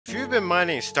If you've been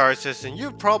mining Star Citizen,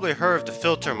 you've probably heard of the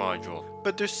filter module,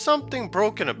 but there's something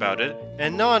broken about it,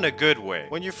 and not in a good way.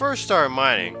 When you first start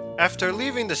mining, after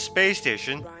leaving the space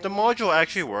station, the module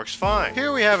actually works fine.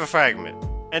 Here we have a fragment,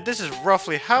 and this is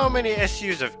roughly how many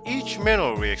SUs of each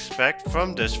mineral we expect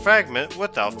from this fragment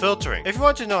without filtering. If you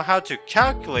want to know how to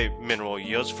calculate mineral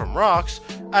yields from rocks,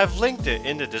 I've linked it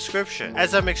in the description.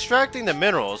 As I'm extracting the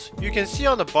minerals, you can see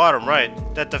on the bottom right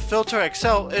that the filter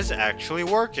Excel is actually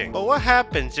working. But what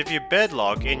happens if you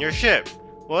bedlog in your ship?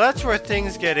 Well, that's where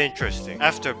things get interesting.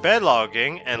 After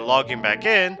bedlogging and logging back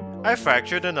in, I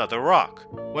fractured another rock.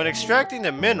 When extracting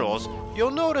the minerals, you'll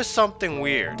notice something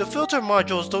weird. The filter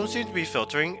modules don't seem to be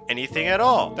filtering anything at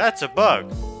all. That's a bug.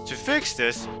 To fix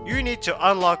this, you need to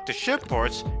unlock the ship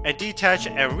ports and detach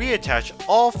and reattach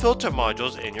all filter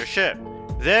modules in your ship.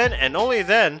 Then and only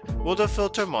then will the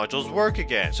filter modules work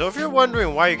again. So if you're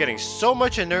wondering why you're getting so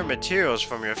much inert materials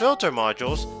from your filter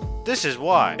modules, this is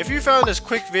why. If you found this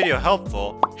quick video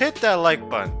helpful, hit that like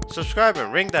button, subscribe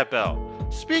and ring that bell.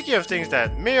 Speaking of things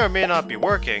that may or may not be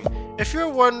working, if you're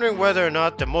wondering whether or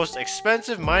not the most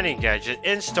expensive mining gadget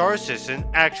in Star Citizen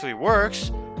actually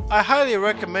works, I highly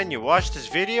recommend you watch this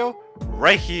video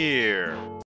right here.